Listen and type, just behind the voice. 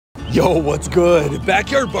Yo, what's good?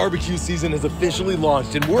 Backyard barbecue season has officially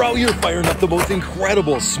launched and we're out here firing up the most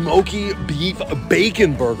incredible smoky beef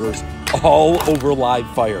bacon burgers all over live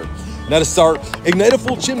fire. Now to start, ignite a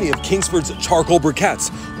full chimney of Kingsford's charcoal briquettes.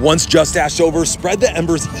 Once just ashed over, spread the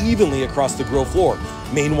embers evenly across the grill floor.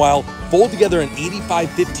 Meanwhile, fold together an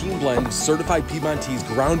 85-15 blend of Certified Piedmontese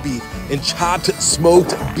ground beef and chopped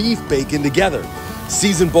smoked beef bacon together.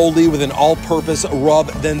 Season boldly with an all-purpose rub,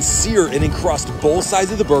 then sear and encrust both sides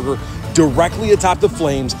of the burger directly atop the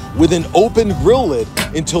flames with an open grill lid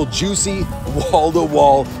until juicy,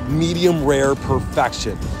 wall-to-wall, medium-rare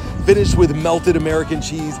perfection. Finish with melted American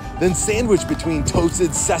cheese, then sandwich between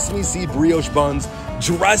toasted sesame seed brioche buns.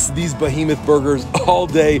 Dress these behemoth burgers all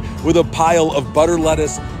day with a pile of butter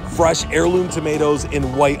lettuce, fresh heirloom tomatoes,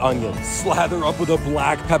 and white onion. Slather up with a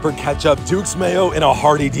black pepper ketchup, Duke's mayo, and a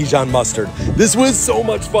hearty Dijon mustard. This was so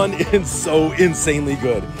much fun and so insanely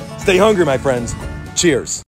good. Stay hungry, my friends. Cheers.